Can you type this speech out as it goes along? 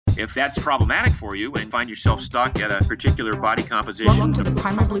If that's problematic for you and find yourself stuck at a particular body composition, welcome to the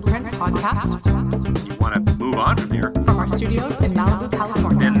Primal Blueprint podcast. You want to move on from there. From our studios in Malibu,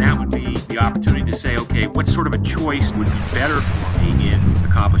 California. Then that would be the opportunity to say, okay, what sort of a choice would be better for me in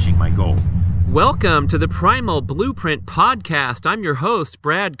accomplishing my goal? Welcome to the Primal Blueprint podcast. I'm your host,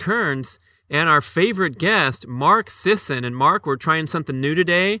 Brad Kearns, and our favorite guest, Mark Sisson. And Mark, we're trying something new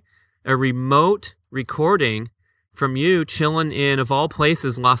today, a remote recording from you chilling in, of all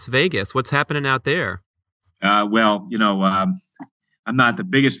places, Las Vegas. What's happening out there? I'm not the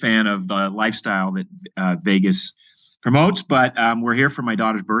biggest fan of the lifestyle that Vegas promotes, but we're here for my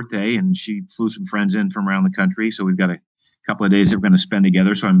daughter's birthday, and she flew some friends in from around the country, so we've got a couple of days that we're going to spend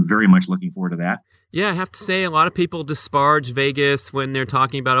together, so I'm very much looking forward to that. Yeah, I have to say, a lot of people disparage Vegas when they're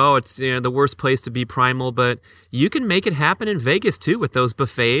talking about, it's the worst place to be primal, but you can make it happen in Vegas, too, with those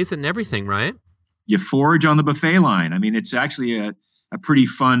buffets and everything, right? You forage on the buffet line. I mean, it's actually a pretty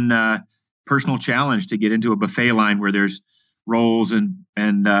fun personal challenge to get into a buffet line where there's rolls and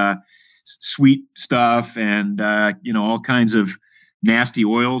sweet stuff and all kinds of nasty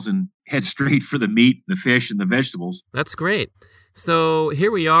oils, and head straight for the meat, the fish, and the vegetables. That's great. So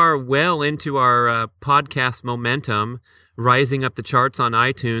here we are, well into our podcast momentum, rising up the charts on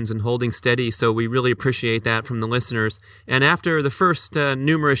iTunes and holding steady. So we really appreciate that from the listeners. And after the first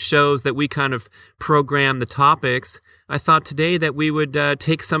numerous shows that we kind of program the topics, I thought today that we would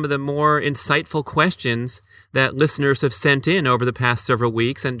take some of the more insightful questions that listeners have sent in over the past several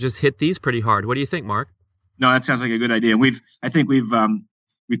weeks and just hit these pretty hard. What do you think, Mark? No, that sounds like a good idea. We've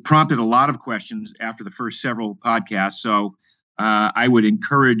prompted a lot of questions after the first several podcasts. So I would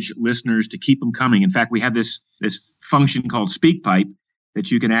encourage listeners to keep them coming. In fact, we have this function called SpeakPipe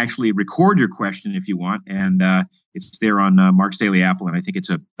that you can actually record your question if you want. And it's there on Mark's Daily Apple. And I think it's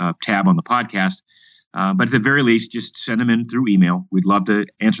a tab on the podcast. But at the very least, just send them in through email. We'd love to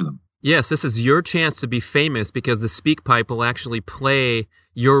answer them. Yes, this is your chance to be famous because the SpeakPipe will actually play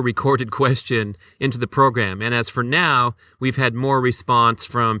your recorded question into the program. And as for now, we've had more response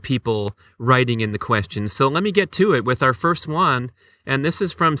from people writing in the questions. So let me get to it with our first one. And this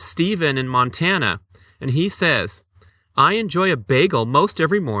is from Steven in Montana. And he says, I enjoy a bagel most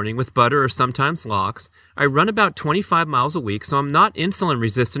every morning with butter or sometimes lox. I run about 25 miles a week, so I'm not insulin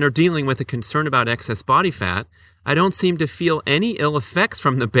resistant or dealing with a concern about excess body fat. I don't seem to feel any ill effects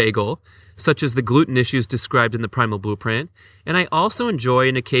from the bagel, such as the gluten issues described in the Primal Blueprint, and I also enjoy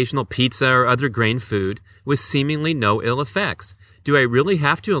an occasional pizza or other grain food with seemingly no ill effects. Do I really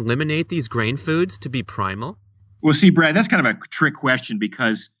have to eliminate these grain foods to be primal? Well, see, Brad, that's kind of a trick question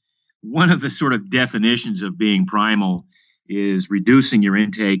because one of the sort of definitions of being primal is reducing your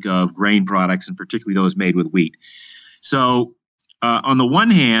intake of grain products, and particularly those made with wheat. So on the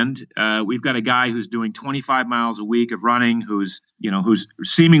one hand, we've got a guy who's doing 25 miles a week of running, who's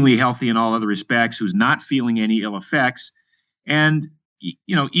seemingly healthy in all other respects, who's not feeling any ill effects. And,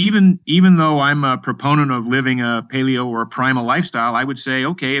 even though I'm a proponent of living a paleo or a primal lifestyle, I would say,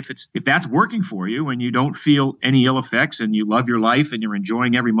 okay, if that's working for you and you don't feel any ill effects and you love your life and you're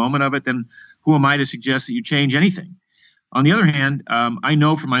enjoying every moment of it, then who am I to suggest that you change anything? On the other hand, I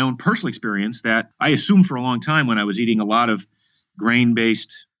know from my own personal experience that I assumed for a long time when I was eating a lot of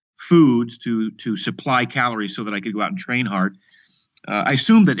grain-based foods to supply calories so that I could go out and train hard. I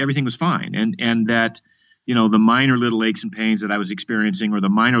assumed that everything was fine and that, the minor little aches and pains that I was experiencing or the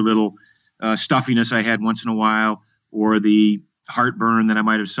minor little stuffiness I had once in a while or the heartburn that I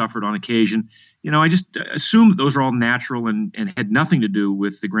might have suffered on occasion, I just assumed that those are all natural and had nothing to do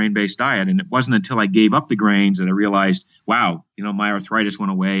with the grain-based diet. And it wasn't until I gave up the grains that I realized, wow, my arthritis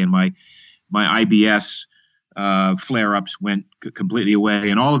went away and my IBS flare-ups went completely away,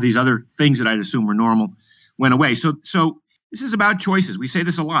 and all of these other things that I'd assume were normal went away. So this is about choices. We say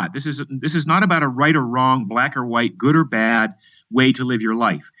this a lot. This is not about a right or wrong, black or white, good or bad way to live your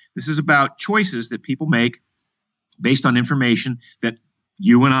life. This is about choices that people make based on information that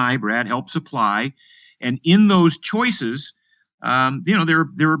you and I, Brad, help supply. And in those choices, there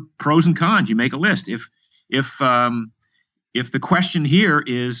are pros and cons. You make a list. If the question here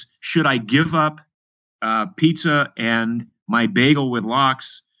is, should I give up pizza and my bagel with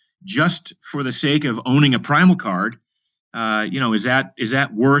lox just for the sake of owning a Primal card, is that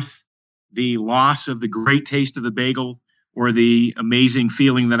worth the loss of the great taste of the bagel or the amazing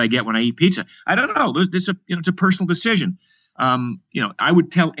feeling that I get when I eat pizza? I don't know. It's a personal decision. I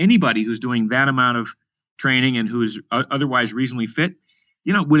would tell anybody who's doing that amount of training and who's otherwise reasonably fit,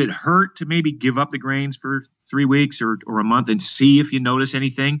 would it hurt to maybe give up the grains for 3 weeks or a month and see if you notice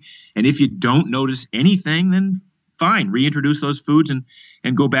anything? And if you don't notice anything, then fine, reintroduce those foods and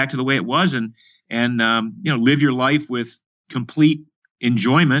go back to the way it was and live your life with complete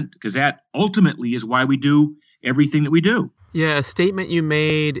enjoyment, because that ultimately is why we do everything that we do. Yeah, a statement you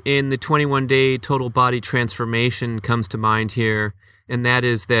made in the 21-day total body transformation comes to mind here, and that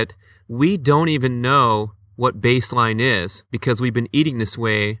is that we don't even know what baseline is because we've been eating this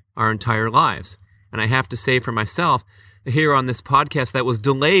way our entire lives. And I have to say for myself, here on this podcast that was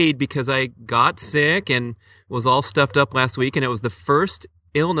delayed because I got sick and was all stuffed up last week, and it was the first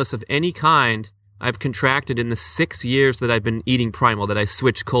illness of any kind I've contracted in the 6 years that I've been eating Primal, that I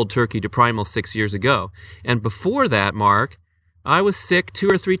switched cold turkey to Primal 6 years ago. And before that, Mark, I was sick 2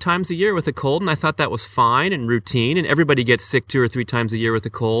 or 3 times a year with a cold, and I thought that was fine and routine, and everybody gets sick 2 or 3 times a year with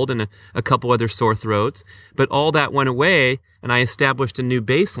a cold and a couple other sore throats. But all that went away, and I established a new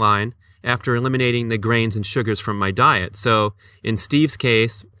baseline after eliminating the grains and sugars from my diet. So in Steve's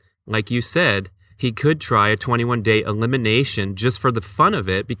case, like you said, he could try a 21-day elimination just for the fun of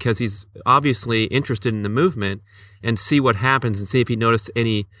it because he's obviously interested in the movement, and see what happens and see if he noticed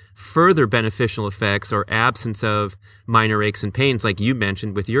any further beneficial effects or absence of minor aches and pains like you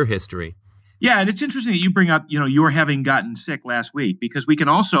mentioned with your history. Yeah, and it's interesting that you bring up, your having gotten sick last week, because we can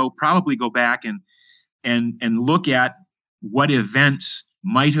also probably go back and look at what events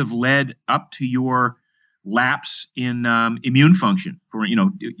might have led up to your lapse in immune function.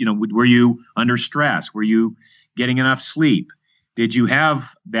 Were you under stress? Were you getting enough sleep? Did you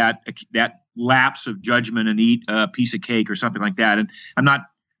have that lapse of judgment and eat a piece of cake or something like that? And I'm not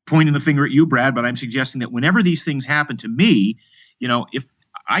pointing the finger at you, Brad, but I'm suggesting that whenever these things happen to me, if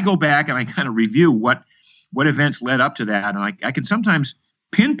I go back and I kind of review what events led up to that, and I can sometimes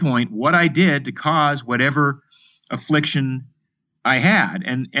pinpoint what I did to cause whatever affliction I had.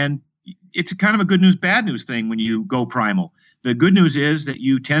 And it's a kind of a good news, bad news thing when you go primal. The good news is that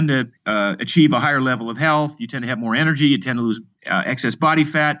you tend to achieve a higher level of health. You tend to have more energy. You tend to lose excess body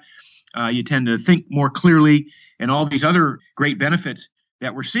fat. You tend to think more clearly, and all these other great benefits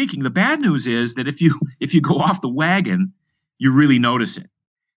that we're seeking. The bad news is that if you go off the wagon, you really notice it.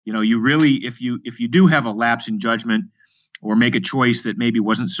 You really, if you do have a lapse in judgment or make a choice that maybe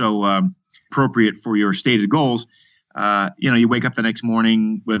wasn't so appropriate for your stated goals, you wake up the next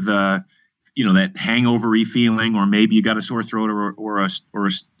morning with that hangover-y feeling, or maybe you got a sore throat or a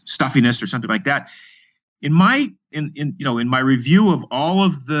stuffiness or something like that. In my review of all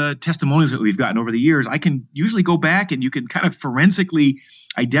of the testimonials that we've gotten over the years, I can usually go back and you can kind of forensically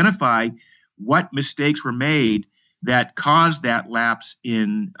identify what mistakes were made that caused that lapse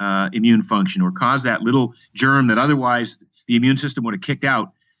in immune function, or caused that little germ that otherwise the immune system would have kicked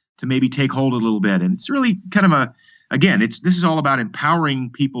out to maybe take hold a little bit. And it's really kind of this is all about empowering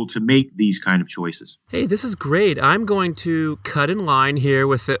people to make these kind of choices. Hey, this is great. I'm going to cut in line here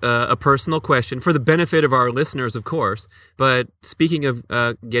with a personal question for the benefit of our listeners, of course. But speaking of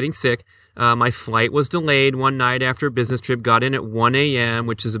getting sick, my flight was delayed one night after a business trip, got in at 1 a.m.,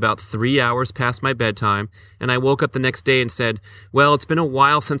 which is about 3 hours past my bedtime. And I woke up the next day and said, well, it's been a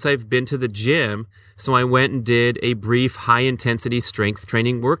while since I've been to the gym. So I went and did a brief high-intensity strength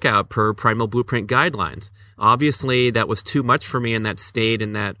training workout per Primal Blueprint guidelines. Obviously, that was too much for me in that state,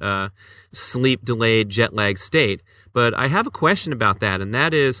 in that sleep-delayed, jet-lag state. But I have a question about that, and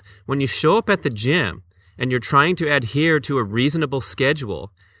that is, when you show up at the gym and you're trying to adhere to a reasonable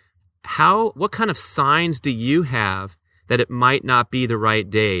schedule, what kind of signs do you have that it might not be the right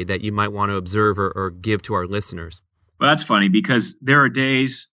day that you might want to observe or give to our listeners? Well, that's funny, because there are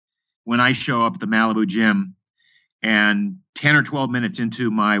days when I show up at the Malibu gym and 10 or 12 minutes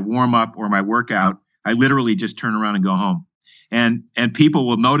into my warm-up or my workout, I literally just turn around and go home. And people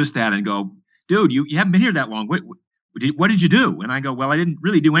will notice that and go, dude, you haven't been here that long. What did you do? And I go, well, I didn't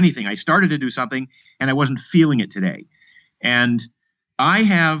really do anything. I started to do something and I wasn't feeling it today. And I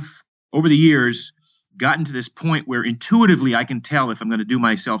have, over the years, gotten to this point where intuitively I can tell if I'm going to do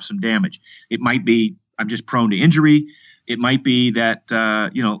myself some damage. It might be I'm just prone to injury. It might be that,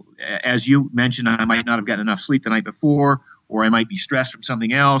 as you mentioned, I might not have gotten enough sleep the night before, or I might be stressed from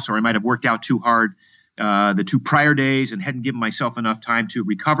something else, or I might have worked out too hard the 2 prior days and hadn't given myself enough time to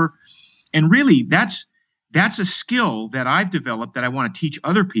recover. And really, that's a skill that I've developed that I want to teach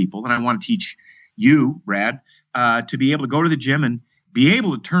other people, and I want to teach you, Brad, to be able to go to the gym and be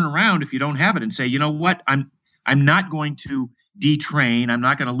able to turn around if you don't have it and say, you know what, I'm not going to detrain. I'm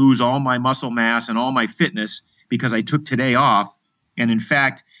not going to lose all my muscle mass and all my fitness because I took today off. And in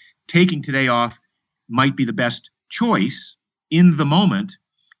fact, taking today off might be the best choice in the moment,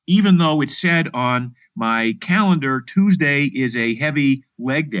 even though it said on my calendar, Tuesday is a heavy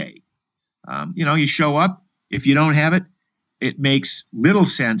leg day. You show up. If you don't have it, it makes little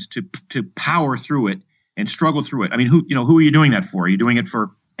sense to power through it and struggle through it. I mean, who are you doing that for? Are you doing it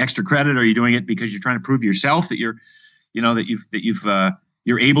for extra credit? Or are you doing it because you're trying to prove to yourself that you're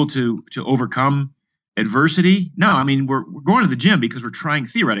you're able to overcome adversity. No, I mean, we're going to the gym because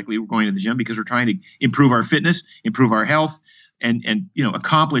theoretically, we're going to the gym because we're trying to improve our fitness, improve our health, and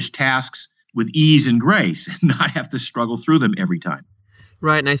accomplish tasks with ease and grace and not have to struggle through them every time.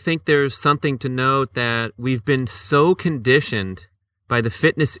 Right. And I think there's something to note that we've been so conditioned by the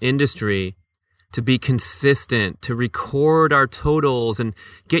fitness industry to be consistent, to record our totals and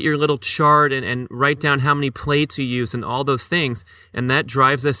get your little chart and write down how many plates you use and all those things. And that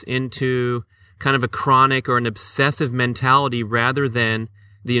drives us into kind of a chronic or an obsessive mentality rather than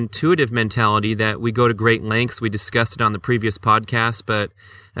the intuitive mentality that we go to great lengths. We discussed it on the previous podcast, but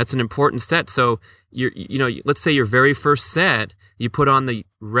that's an important set. So let's say your very first set, you put on the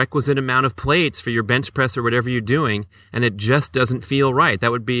requisite amount of plates for your bench press or whatever you're doing, and it just doesn't feel right. That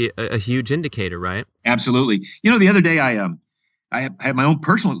would be a huge indicator, right? Absolutely. The other day I had my own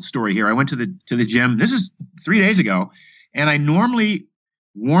personal story here. I went to the gym. This is 3 days ago, and I normally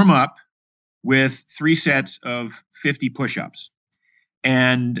warm up with 3 sets of 50 push-ups.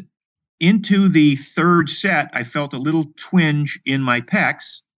 And into the third set, I felt a little twinge in my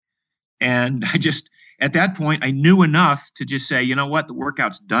pecs. And at that point, I knew enough to just say, you know what, the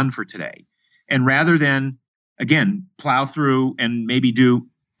workout's done for today. And rather than, again, plow through and maybe do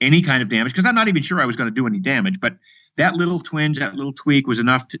any kind of damage, because I'm not even sure I was going to do any damage, but that little twinge, that little tweak was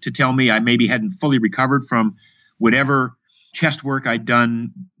enough to tell me I maybe hadn't fully recovered from whatever chest work I'd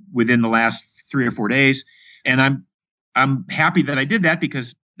done within the last 3 or 4 days. And I'm happy that I did that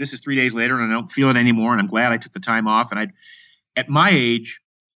because this is 3 days later and I don't feel it anymore. And I'm glad I took the time off. And at my age,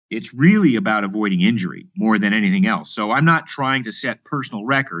 it's really about avoiding injury more than anything else. So I'm not trying to set personal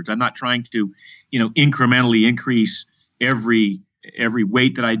records. I'm not trying to, incrementally increase every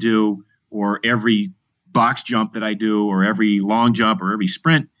weight that I do or every box jump that I do or every long jump or every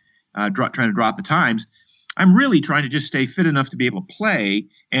sprint, trying to drop the times. I'm really trying to just stay fit enough to be able to play,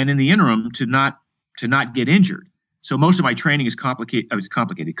 and in the interim to not get injured. So most of my training is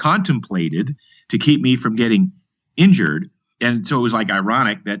contemplated to keep me from getting injured. And so it was like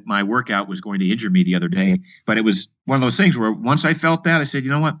ironic that my workout was going to injure me the other day. But it was one of those things where once I felt that, I said, you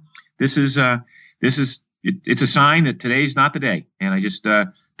know what, it's a sign that today's not the day. And I just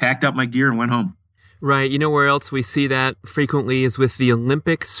packed up my gear and went home. Right. You know where else we see that frequently is with the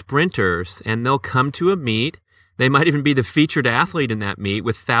Olympic sprinters, and they'll come to a meet. They might even be the featured athlete in that meet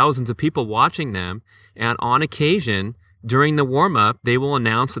with thousands of people watching them. And on occasion, during the warm-up, they will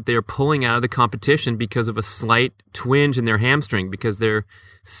announce that they're pulling out of the competition because of a slight twinge in their hamstring because they're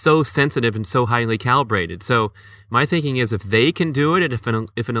so sensitive and so highly calibrated. So my thinking is if they can do it, and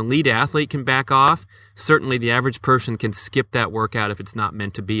if an elite athlete can back off, certainly the average person can skip that workout if it's not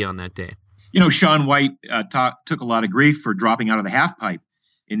meant to be on that day. Shaun White took a lot of grief for dropping out of the half pipe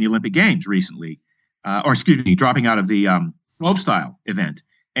in the Olympic Games recently, dropping out of the slopestyle event,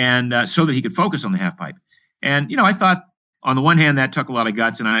 and so that he could focus on the half pipe. And I thought on the one hand that took a lot of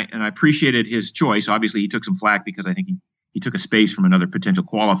guts, and I appreciated his choice. Obviously, he took some flack because I think he took a space from another potential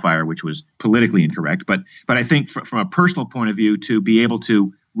qualifier, which was politically incorrect. But I think from a personal point of view, to be able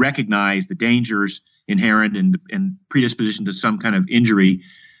to recognize the dangers inherent and predisposition to some kind of injury,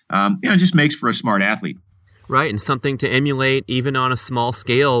 just makes for a smart athlete. Right, and something to emulate even on a small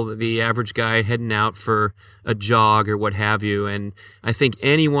scale, the average guy heading out for a jog or what have you. And I think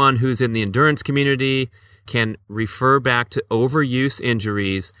anyone who's in the endurance community can refer back to overuse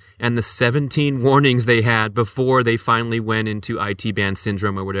injuries and the 17 warnings they had before they finally went into IT band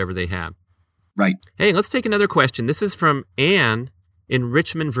syndrome or whatever they have. Right. Hey, let's take another question. This is from Anne in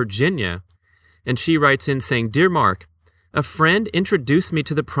Richmond, Virginia. And she writes in saying, Dear Mark, a friend introduced me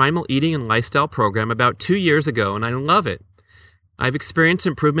to the Primal Eating and Lifestyle program about 2 years ago, and I love it. I've experienced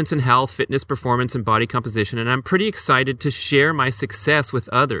improvements in health, fitness, performance, and body composition, and I'm pretty excited to share my success with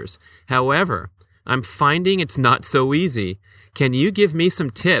others. However, I'm finding it's not so easy. Can you give me some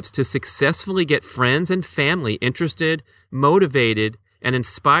tips to successfully get friends and family interested, motivated, and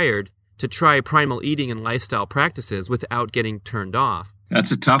inspired to try primal eating and lifestyle practices without getting turned off?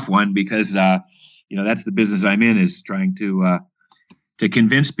 That's a tough one because that's the business I'm in, is trying to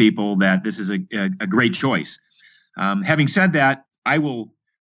convince people that this is a great choice. Having said that, I will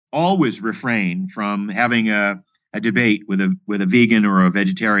always refrain from having a debate with a vegan or a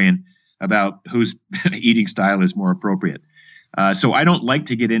vegetarian about whose eating style is more appropriate. So I don't like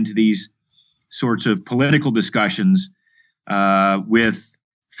to get into these sorts of political discussions with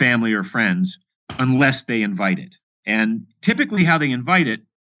family or friends unless they invite it. And typically how they invite it,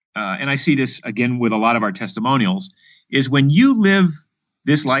 and I see this again with a lot of our testimonials, is when you live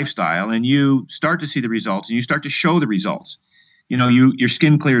this lifestyle and you start to see the results and you start to show the results. Your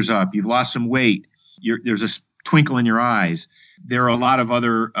skin clears up, you've lost some weight, there's a twinkle in your eyes. There are a lot of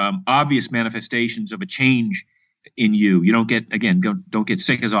other obvious manifestations of a change in you. You don't don't get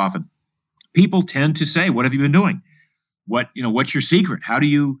sick as often. People tend to say, "What have you been doing? What's your secret? How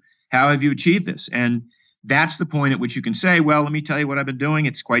have you achieved this?" And that's the point at which you can say, "Well, let me tell you what I've been doing.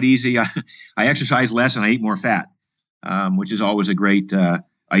 It's quite easy. I exercise less and I eat more fat," which is always a great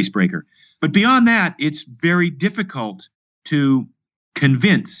icebreaker. But beyond that, it's very difficult to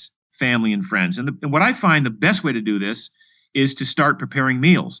convince family and friends. And what I find the best way to do this is to start preparing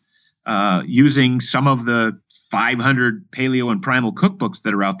meals using some of the 500 paleo and primal cookbooks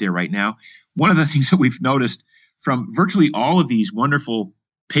that are out there right now. One of the things that we've noticed from virtually all of these wonderful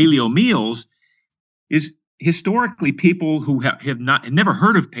paleo meals is historically people who have never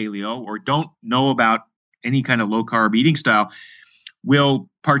heard of paleo or don't know about any kind of low carb eating style will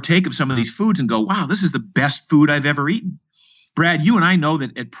partake of some of these foods and go, "Wow, this is the best food I've ever eaten." Brad, you and I know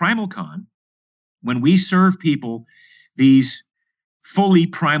that at Primal Calm, when we serve people these fully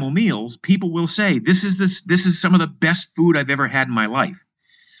primal meals, people will say, this is some of the best food I've ever had in my life.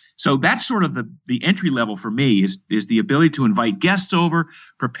 So that's sort of the entry level for me is the ability to invite guests over,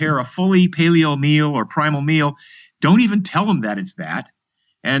 prepare a fully paleo meal or primal meal. Don't even tell them that it's that,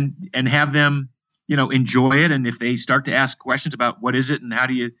 and have them, enjoy it. And if they start to ask questions about what is it and how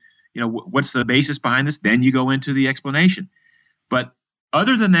do you, what's the basis behind this, then you go into the explanation. But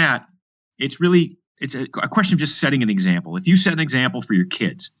other than that, it's a question of just setting an example. If you set an example for your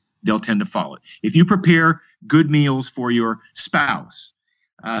kids, they'll tend to follow it. If you prepare good meals for your spouse,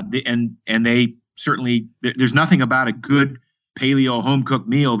 and they certainly, there's nothing about a good paleo home cooked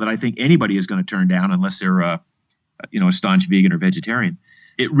meal that I think anybody is going to turn down unless they're a staunch vegan or vegetarian.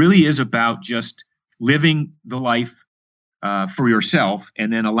 It really is about just living the life for yourself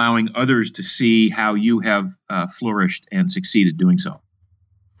and then allowing others to see how you have flourished and succeeded doing so.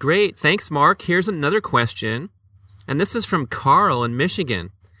 Great. Thanks, Mark. Here's another question. And this is from Carl in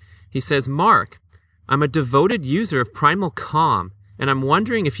Michigan. He says, "Mark, I'm a devoted user of Primal Calm, and I'm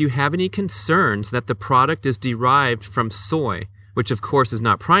wondering if you have any concerns that the product is derived from soy, which of course is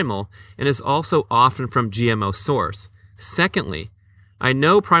not primal, and is also often from GMO source. Secondly, I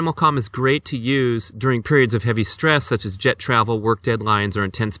know Primal Calm is great to use during periods of heavy stress, such as jet travel, work deadlines, or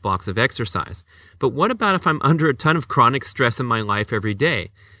intense blocks of exercise. But what about if I'm under a ton of chronic stress in my life every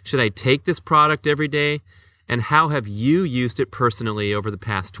day? Should I take this product every day? And how have you used it personally over the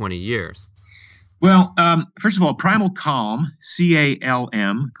past 20 years? Well, first of all, Primal Calm,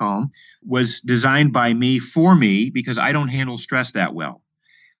 CALM, Calm, was designed by me for me because I don't handle stress that well.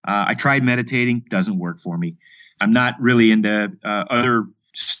 I tried meditating, doesn't work for me. I'm not really into other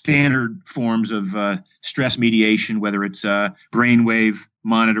standard forms of stress mediation, whether it's brainwave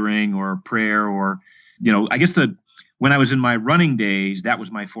monitoring or prayer or, I guess when I was in my running days, that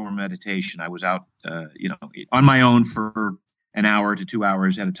was my form of meditation. I was out, on my own for an hour to 2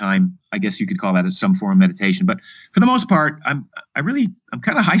 hours at a time. I guess you could call that some form of meditation. But for the most part, I'm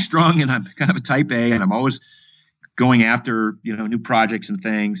kind of high strung and I'm kind of a type A, and I'm always going after, new projects and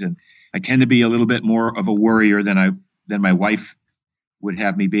things. And I tend to be a little bit more of a worrier than my wife would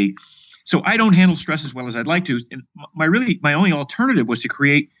have me be. So I don't handle stress as well as I'd like to. And my only alternative was to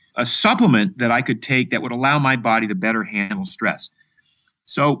create a supplement that I could take that would allow my body to better handle stress.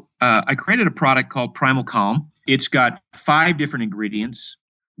 So I created a product called Primal Calm. It's got 5 different ingredients,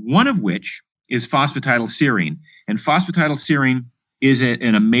 one of which is phosphatidylserine. And phosphatidylserine is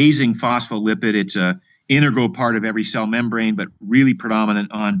an amazing phospholipid. It's an integral part of every cell membrane, but really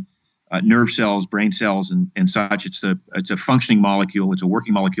predominant on nerve cells, brain cells, and such. It's a functioning molecule. It's a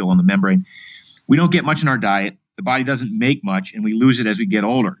working molecule on the membrane. We don't get much in our diet. The body doesn't make much, and we lose it as we get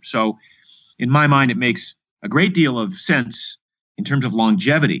older. So in my mind, it makes a great deal of sense in terms of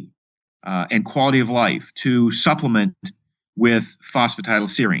longevity and quality of life to supplement with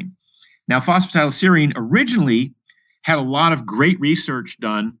phosphatidylserine. Now, phosphatidylserine originally had a lot of great research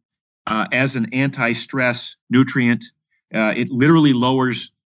done as an anti-stress nutrient. It literally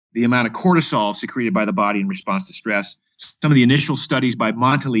lowers the amount of cortisol secreted by the body in response to stress. Some of the initial studies by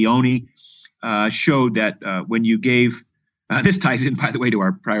Monteleone showed that when you gave, this ties in, by the way, to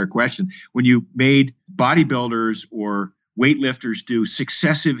our prior question, when you made bodybuilders or weightlifters do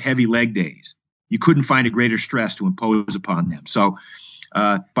successive heavy leg days, you couldn't find a greater stress to impose upon them. So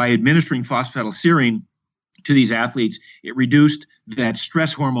by administering phosphatidylserine to these athletes, it reduced that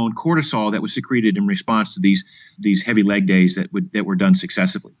stress hormone cortisol that was secreted in response to these heavy leg days that were done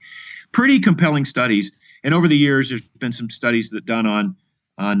successively. Pretty compelling studies. And over the years, there's been some studies that done on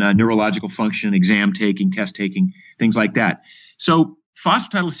neurological function, exam taking, test taking, things like that. So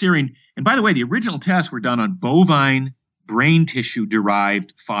phosphatidylserine, and by the way, the original tests were done on bovine brain tissue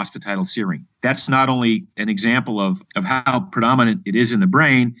derived phosphatidylserine. That's not only an example of how predominant it is in the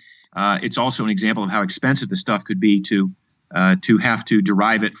brain, it's also an example of how expensive the stuff could be to have to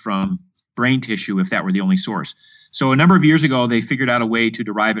derive it from brain tissue if that were the only source. So a number of years ago, they figured out a way to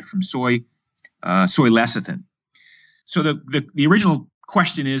derive it from soy lecithin. So the original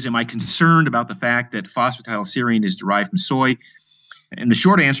question is, am I concerned about the fact that phosphatidylserine is derived from soy? And the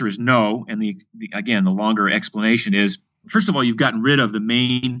short answer is no. And the longer explanation is, first of all, you've gotten rid of the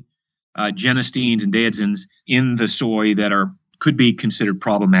main genisteins and daidzeins in the soy that could be considered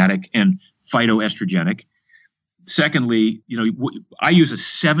problematic and phytoestrogenic. Secondly, I use a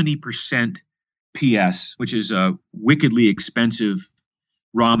 70% PS, which is a wickedly expensive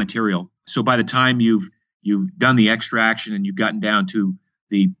raw material. So by the time you've done the extraction and you've gotten down to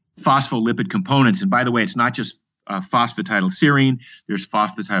the phospholipid components, and by the way, it's not just phosphatidylserine, there's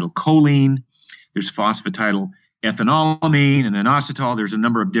phosphatidylcholine, there's phosphatidylethanolalamine and inositol. There's a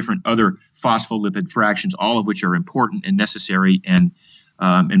number of different other phospholipid fractions, all of which are important and necessary and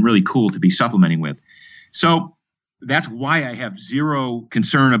really cool to be supplementing with. So that's why I have zero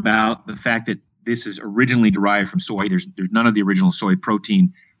concern about the fact that this is originally derived from soy. There's none of the original soy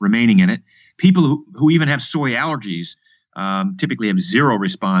protein remaining in it. People who even have soy allergies typically have zero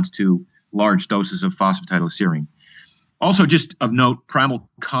response to large doses of phosphatidylserine. Also, just of note, Primal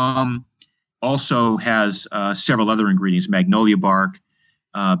Calm also has several other ingredients: magnolia bark,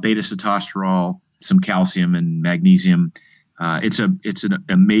 beta-sitosterol, some calcium and magnesium. It's an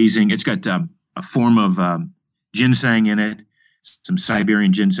amazing. It's got a form of ginseng in it, some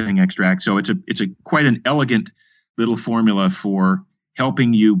Siberian ginseng extract. So it's a quite an elegant little formula for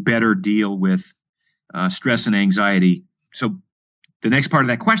helping you better deal with stress and anxiety. So the next part of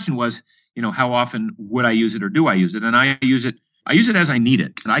that question was, how often would I use it or do I use it? And I use it as I need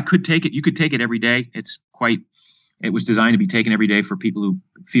it. And I could take it. You could take it every day. It was designed to be taken every day for people who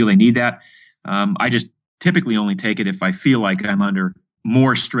feel they need that. I just typically only take it if I feel like I'm under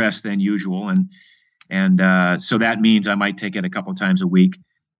more stress than usual. And so that means I might take it a couple of times a week.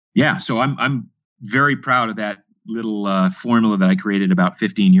 Yeah. So I'm very proud of that little formula that I created about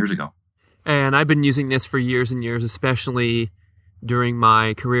 15 years ago. And I've been using this for years and years, especially during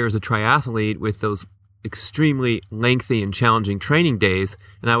my career as a triathlete with those extremely lengthy and challenging training days.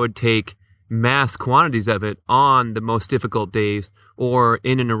 And I would take mass quantities of it on the most difficult days or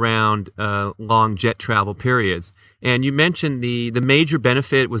in and around long jet travel periods. And you mentioned the major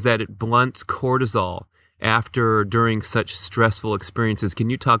benefit was that it blunts cortisol during such stressful experiences.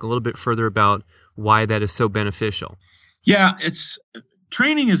 Can you talk a little bit further about why that is so beneficial? Yeah,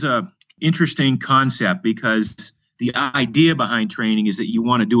 training is a interesting concept because the idea behind training is that you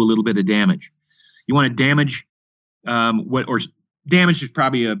want to do a little bit of damage. You want to damage damage is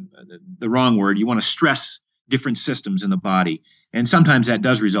probably the wrong word. You want to stress different systems in the body. And sometimes that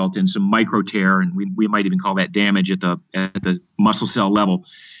does result in some micro tear, and we might even call that damage at the muscle cell level.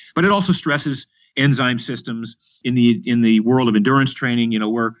 But it also stresses enzyme systems in the world of endurance training.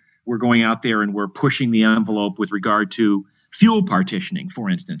 We're going out there and we're pushing the envelope with regard to fuel partitioning, for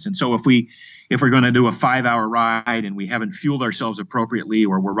instance. And so if we're going to do a 5-hour ride and we haven't fueled ourselves appropriately,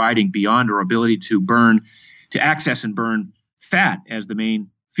 or we're riding beyond our ability to access and burn fat as the main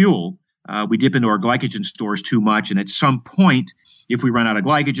fuel, we dip into our glycogen stores too much. And at some point, if we run out of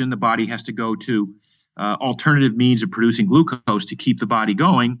glycogen, the body has to go to alternative means of producing glucose to keep the body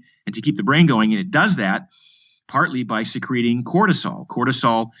going and to keep the brain going. And it does that partly by secreting cortisol.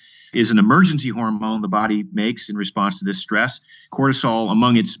 Cortisol is an emergency hormone the body makes in response to this stress. Cortisol,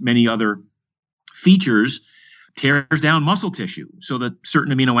 among its many other features, tears down muscle tissue so that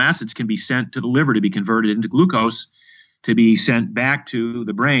certain amino acids can be sent to the liver to be converted into glucose to be sent back to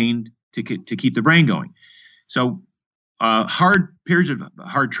the brain to keep the brain going. So hard periods of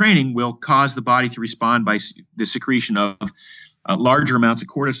hard training will cause the body to respond by the secretion of larger amounts of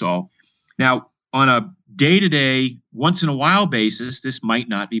cortisol. Now, on a day-to-day, once-in-a-while basis, this might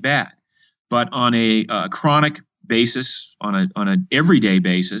not be bad. But on a chronic basis, on an everyday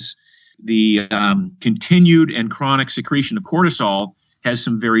basis, the continued and chronic secretion of cortisol has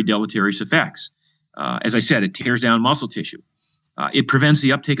some very deleterious effects. As I said, it tears down muscle tissue. It prevents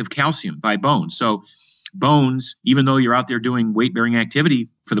the uptake of calcium by bones. So bones, even though you're out there doing weight-bearing activity,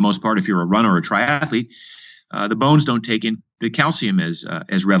 for the most part, if you're a runner or a triathlete, the bones don't take in the calcium as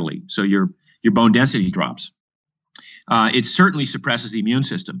readily. So your bone density drops. It certainly suppresses the immune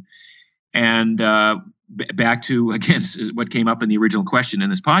system. And back to, again, what came up in the original question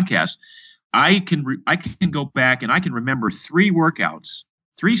in this podcast, I can go back and I can remember three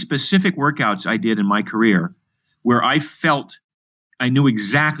specific workouts I did in my career where I felt I knew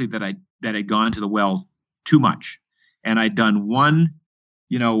exactly that I'd gone to the well too much. and I'd done one,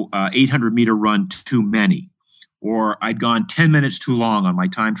 800-meter run too many, or I'd gone 10 minutes too long on my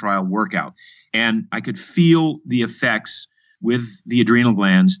time trial workout. And I could feel the effects with the adrenal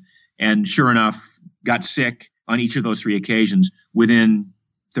glands, and sure enough, got sick on each of those three occasions within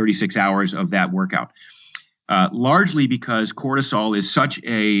 36 hours of that workout. Largely because cortisol is such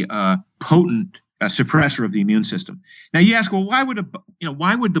a potent suppressor of the immune system. Now you ask, well, why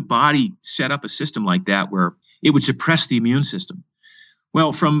would the body set up a system like that where it would suppress the immune system?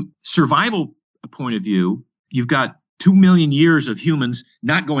 Well, from survival point of view, you've got 2 million years of humans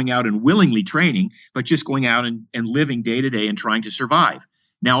not going out and willingly training, but just going out and living day to day and trying to survive.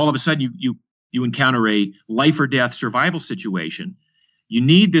 Now, all of a sudden, you encounter a life or death survival situation. You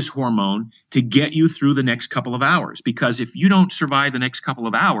need this hormone to get you through the next couple of hours, because if you don't survive the next couple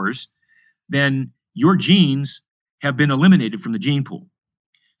of hours, then your genes have been eliminated from the gene pool.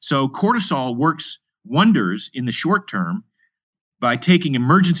 So cortisol works wonders in the short term by taking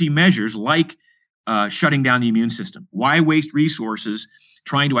emergency measures like shutting down the immune system. Why waste resources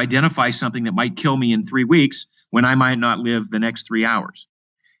trying to identify something that might kill me in 3 weeks when I might not live the next 3 hours?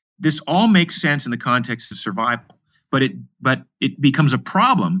 This all makes sense in the context of survival, but it becomes a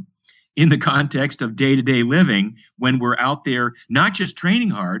problem in the context of day-to-day living when we're out there not just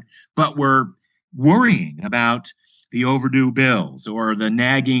training hard, but we're worrying about the overdue bills or the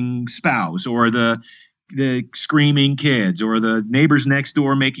nagging spouse or the screaming kids or the neighbors next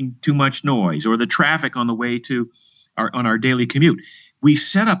door making too much noise or the traffic on the way to our daily commute. We've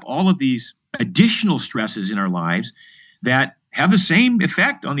set up all of these additional stresses in our lives that have the same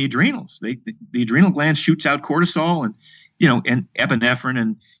effect on the adrenals. The adrenal gland shoots out cortisol and epinephrine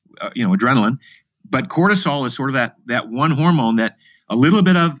and adrenaline, but cortisol is sort of that one hormone that a little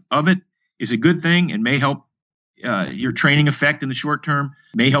bit of it is a good thing and may help your training effect in the short term,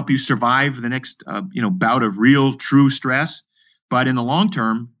 may help you survive the next bout of real true stress, but in the long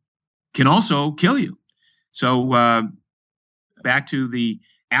term can also kill you. So back to the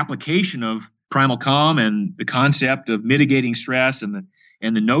application of Primal Calm and the concept of mitigating stress and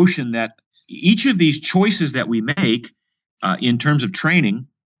the notion that each of these choices that we make in terms of training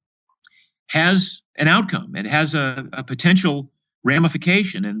has an outcome. It has a potential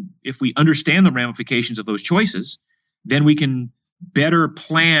ramification. And if we understand the ramifications of those choices, then we can better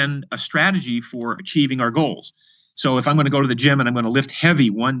plan a strategy for achieving our goals. So if I'm going to go to the gym and I'm going to lift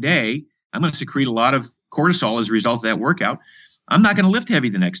heavy one day, I'm going to secrete a lot of cortisol as a result of that workout. I'm not going to lift heavy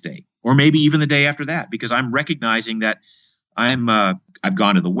the next day, or maybe even the day after that, because I'm recognizing that I've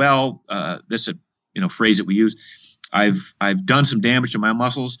gone to the well. This is a phrase that we use. I've done some damage to my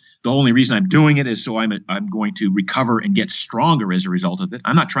muscles. The only reason I'm doing it is so I'm going to recover and get stronger as a result of it.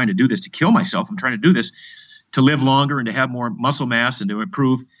 I'm not trying to do this to kill myself. I'm trying to do this to live longer and to have more muscle mass and to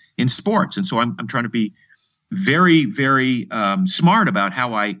improve in sports. And so I'm trying to be very, very smart about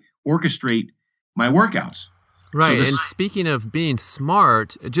how I orchestrate my workouts. Right. And speaking of being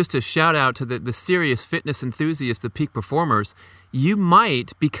smart, just a shout out to the serious fitness enthusiasts, the peak performers, you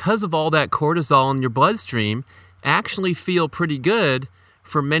might, because of all that cortisol in your bloodstream, actually feel pretty good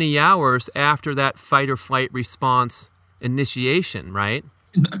for many hours after that fight or flight response initiation, right?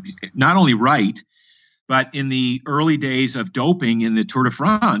 Not only right, but in the early days of doping in the Tour de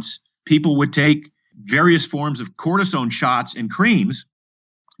France, people would take various forms of cortisone shots and creams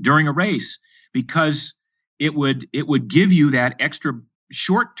during a race because it would give you that extra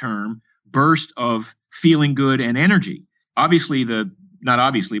short-term burst of feeling good and energy. Obviously, not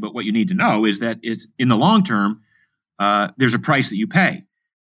obviously, but what you need to know is that it's in the long term, there's a price that you pay.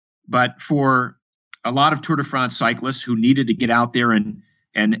 But for a lot of Tour de France cyclists who needed to get out there and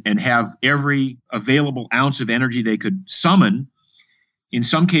have every available ounce of energy they could summon, in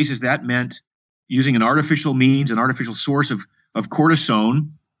some cases that meant using an artificial means, an artificial source of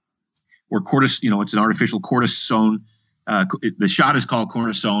cortisone, or it's an artificial cortisone. The shot is called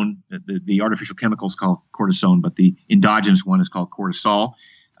cortisone. The artificial chemical is called cortisone, but the endogenous one is called cortisol.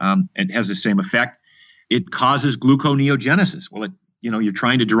 It has the same effect. It causes gluconeogenesis. Well, you're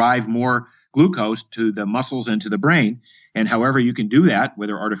trying to drive more glucose to the muscles and to the brain, and however you can do that,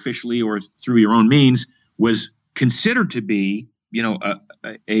 whether artificially or through your own means, was considered to be,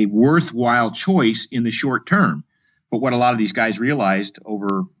 a worthwhile choice in the short term. But what a lot of these guys realized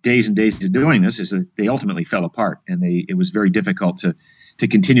over days and days of doing this is that they ultimately fell apart, and it was very difficult to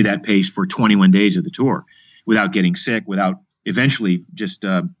continue that pace for 21 days of the tour without getting sick, without eventually just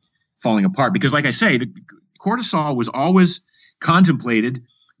falling apart. Because like I say, the cortisol was always contemplated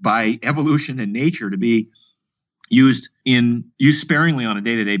by evolution and nature to be used sparingly on a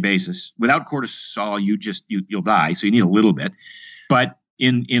day-to-day basis. Without cortisol, you'll die, so you need a little bit. But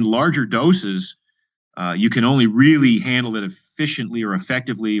in larger doses, You can only really handle it efficiently or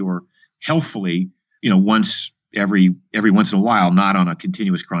effectively or healthfully, once every once in a while, not on a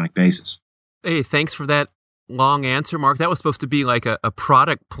continuous chronic basis. Hey, thanks for that long answer, Mark. That was supposed to be like a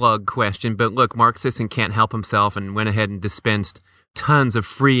product plug question, but look, Mark Sisson can't help himself and went ahead and dispensed tons of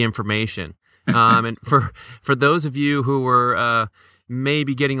free information. And for those of you who were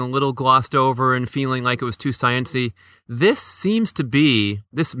maybe getting a little glossed over and feeling like it was too sciencey,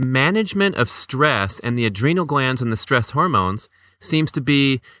 this management of stress and the adrenal glands and the stress hormones seems to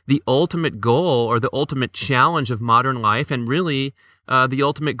be the ultimate goal or the ultimate challenge of modern life, and really the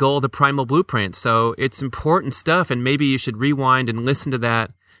ultimate goal of the Primal Blueprint. So it's important stuff, and maybe you should rewind and listen to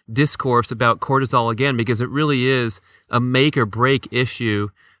that discourse about cortisol again, because it really is a make or break issue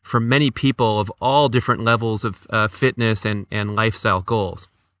for many people of all different levels of fitness and lifestyle goals.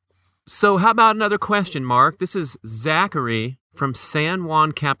 So how about another question, Mark? This is Zachary from San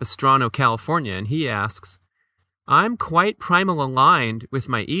Juan Capistrano, California, and he asks, I'm quite primal aligned with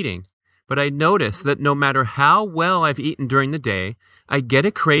my eating, but I notice that no matter how well I've eaten during the day, I get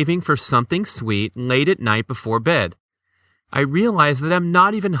a craving for something sweet late at night before bed. I realize that I'm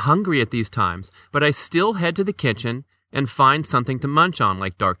not even hungry at these times, but I still head to the kitchen and find something to munch on,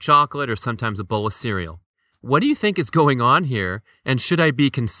 like dark chocolate or sometimes a bowl of cereal. What do you think is going on here, and should I be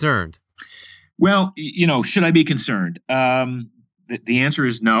concerned? Well, should I be concerned? The answer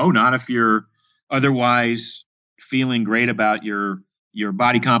is no, not if you're otherwise feeling great about your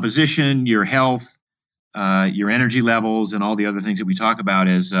body composition, your health, your energy levels, and all the other things that we talk about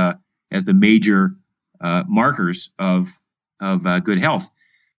as the major markers of good health.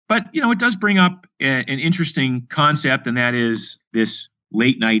 But, it does bring up an interesting concept, and that is this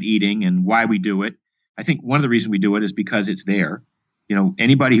late night eating and why we do it. I think one of the reasons we do it is because it's there.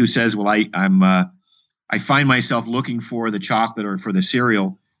 Anybody who says, well, I find myself looking for the chocolate or for the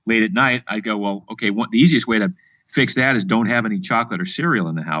cereal late at night, I go, well, okay, the easiest way to fix that is don't have any chocolate or cereal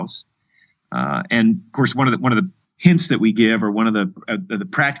in the house. And of course, one of the hints that we give, or one of the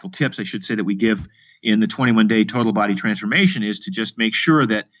practical tips, I should say, that we give in the 21-day total body transformation is to just make sure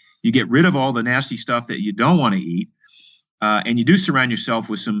that you get rid of all the nasty stuff that you don't want to eat. And you do surround yourself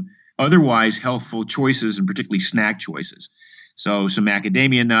with some otherwise healthful choices, and particularly snack choices. So some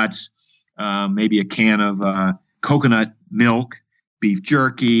macadamia nuts, maybe a can of coconut milk, beef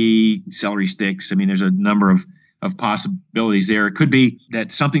jerky, celery sticks. I mean, there's a number of possibilities there. It could be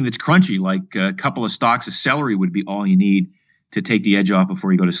that something that's crunchy, like a couple of stalks of celery, would be all you need to take the edge off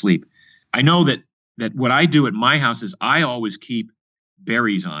before you go to sleep. I know that what I do at my house is I always keep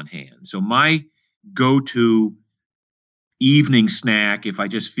berries on hand. So my go-to evening snack, if I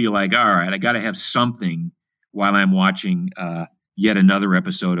just feel like, all right, I got to have something while I'm watching yet another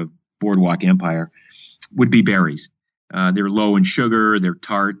episode of Boardwalk Empire, would be berries. They're low in sugar, they're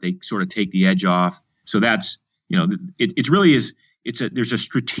tart, they sort of take the edge off. So that's, it really is, there's a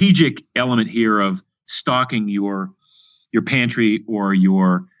strategic element here of stocking your pantry or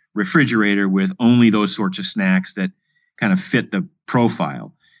your refrigerator with only those sorts of snacks that kind of fit the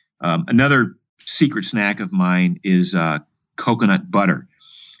profile. Another secret snack of mine is coconut butter.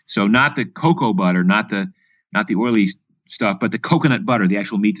 So not the cocoa butter, not the oily stuff, but the coconut butter, the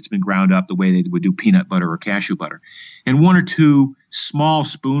actual meat that's been ground up the way they would do peanut butter or cashew butter. And one or two small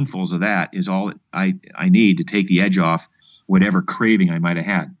spoonfuls of that is all I need to take the edge off whatever craving I might have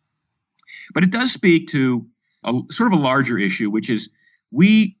had. But it does speak to a sort of a larger issue, which is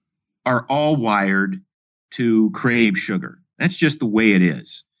we are all wired to crave sugar. That's just the way it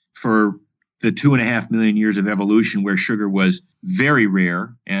is. For the 2.5 million years of evolution, where sugar was very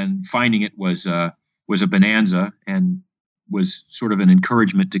rare and finding it was a bonanza and was sort of an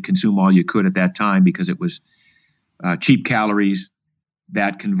encouragement to consume all you could at that time, because it was cheap calories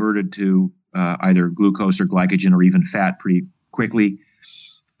that converted to either glucose or glycogen or even fat pretty quickly.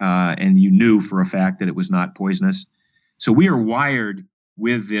 And you knew for a fact that it was not poisonous. So we are wired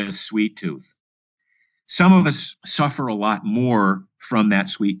with this sweet tooth. Some of us suffer a lot more from that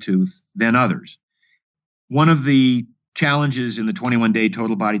sweet tooth than others. One of the challenges in the 21-day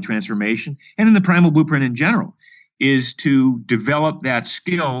total body transformation and in the Primal Blueprint in general is to develop that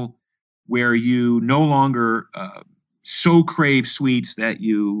skill where you no longer so crave sweets that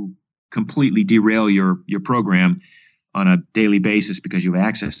you completely derail your program on a daily basis because you have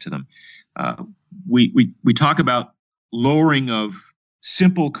access to them. We talk about lowering of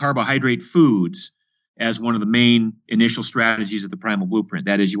simple carbohydrate foods as one of the main initial strategies of the Primal Blueprint.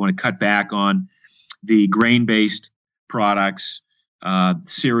 That is, you want to cut back on the grain-based products,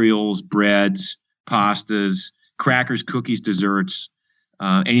 cereals, breads, pastas, crackers, cookies, desserts,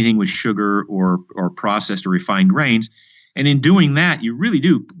 anything with sugar or processed or refined grains. And in doing that, you really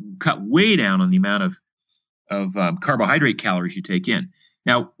do cut way down on the amount of carbohydrate calories you take in.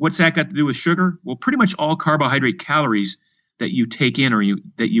 Now, what's that got to do with sugar? Well, pretty much all carbohydrate calories that you take in or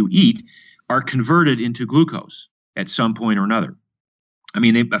that you eat are converted into glucose at some point or another. I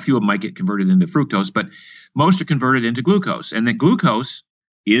mean, a few of them might get converted into fructose, but most are converted into glucose. And that glucose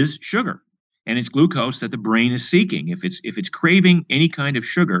is sugar. And it's glucose that the brain is seeking. If it's craving any kind of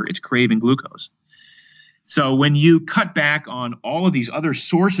sugar, it's craving glucose. So when you cut back on all of these other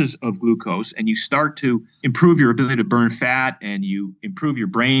sources of glucose and you start to improve your ability to burn fat and you improve your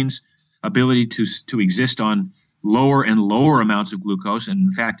brain's ability to exist on lower and lower amounts of glucose, and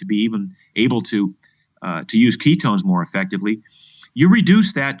in fact to be even able to use ketones more effectively, you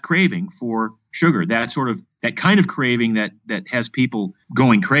reduce that craving for sugar, that kind of craving that has people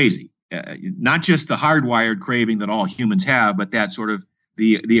going crazy. Not just the hardwired craving that all humans have, but that sort of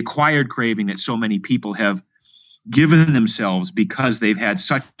the acquired craving that so many people have given themselves because they've had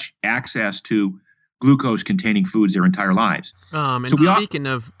such access to glucose-containing foods their entire lives. And so speaking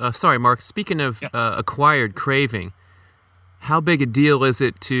of, sorry, Mark, speaking of acquired craving, how big a deal is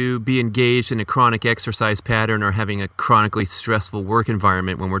it to be engaged in a chronic exercise pattern or having a chronically stressful work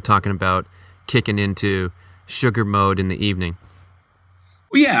environment when we're talking about kicking into sugar mode in the evening?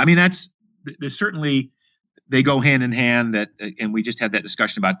 Well, yeah, I mean, there's certainly, they go hand in hand, and we just had that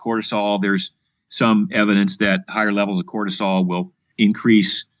discussion about cortisol. There's some evidence that higher levels of cortisol will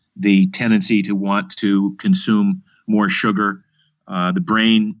increase the tendency to want to consume more sugar. The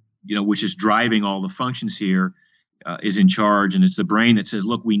brain, which is driving all the functions here, is in charge, and it's the brain that says,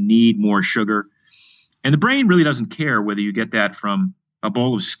 look, we need more sugar. And the brain really doesn't care whether you get that from a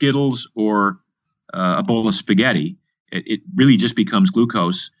bowl of Skittles or a bowl of spaghetti. It really just becomes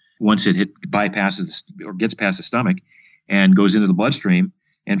glucose once it bypasses or gets past the stomach and goes into the bloodstream.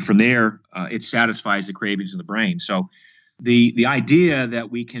 And from there, it satisfies the cravings in the brain. So the idea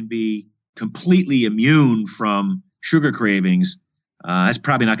that we can be completely immune from sugar cravings, that's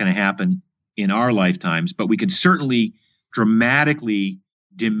probably not going to happen in our lifetimes, but we can certainly dramatically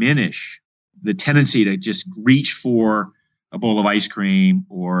diminish the tendency to just reach for a bowl of ice cream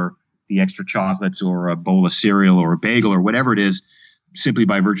or the extra chocolates or a bowl of cereal or a bagel or whatever it is, simply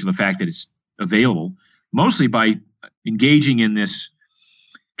by virtue of the fact that it's available, mostly by engaging in this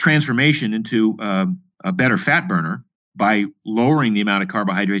transformation into a better fat burner by lowering the amount of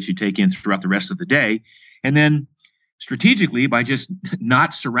carbohydrates you take in throughout the rest of the day. And then strategically by just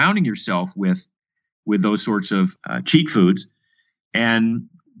not surrounding yourself with those sorts of cheat foods and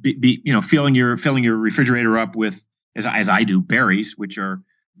filling your refrigerator up with, as I do, berries, which are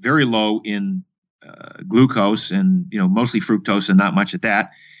very low in glucose and mostly fructose and not much at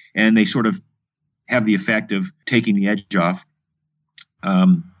that, and they sort of have the effect of taking the edge off.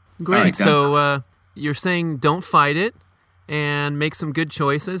 Great. Right, so you're saying don't fight it and make some good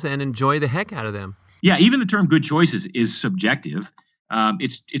choices and enjoy the heck out of them. Yeah, even the term good choices is subjective.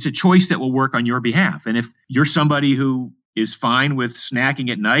 It's a choice that will work on your behalf. And if you're somebody who is fine with snacking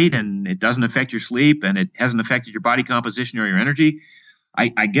at night and it doesn't affect your sleep and it hasn't affected your body composition or your energy,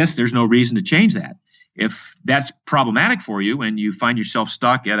 I guess there's no reason to change that. If that's problematic for you and you find yourself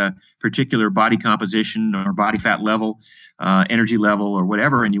stuck at a particular body composition or body fat level, energy level or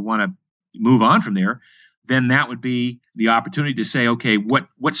whatever, and you want to move on from there, then that would be the opportunity to say, okay,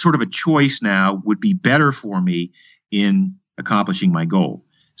 what sort of a choice now would be better for me in accomplishing my goal?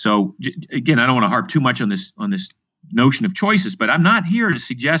 So again, I don't want to harp too much on this notion of choices, but I'm not here to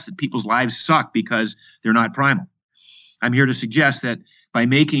suggest that people's lives suck because they're not primal. I'm here to suggest that by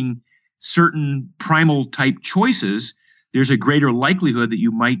making certain primal type choices, there's a greater likelihood that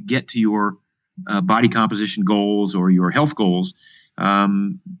you might get to your body composition goals or your health goals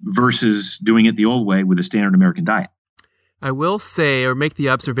versus doing it the old way with a standard American diet. I will say or make the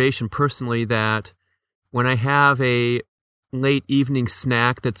observation personally that when I have a late evening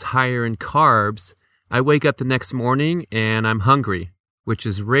snack that's higher in carbs, I wake up the next morning and I'm hungry, which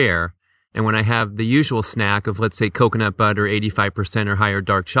is rare. And when I have the usual snack of, let's say, coconut butter, 85% or higher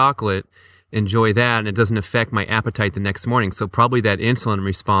dark chocolate, enjoy that, and it doesn't affect my appetite the next morning. So probably that insulin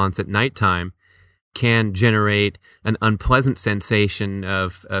response at nighttime can generate an unpleasant sensation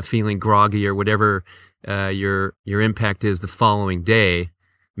of feeling groggy or whatever your impact is the following day,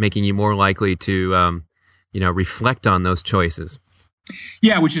 making you more likely to reflect on those choices.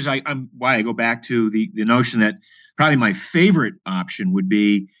 Yeah, which is why I go back to the notion that probably my favorite option would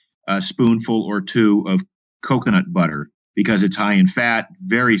be a spoonful or two of coconut butter because it's high in fat,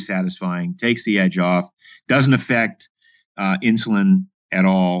 very satisfying, takes the edge off, doesn't affect insulin at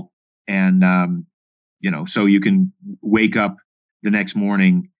all, and so you can wake up the next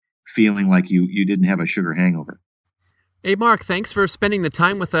morning feeling like you didn't have a sugar hangover. Hey, Mark, thanks for spending the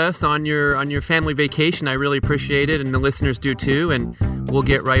time with us on your family vacation. I really appreciate it, and the listeners do too. And we'll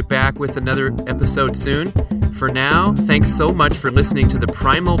get right back with another episode soon. For now, thanks so much for listening to the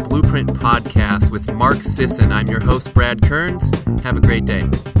Primal Blueprint podcast with Mark Sisson. I'm your host, Brad Kearns. Have a great day.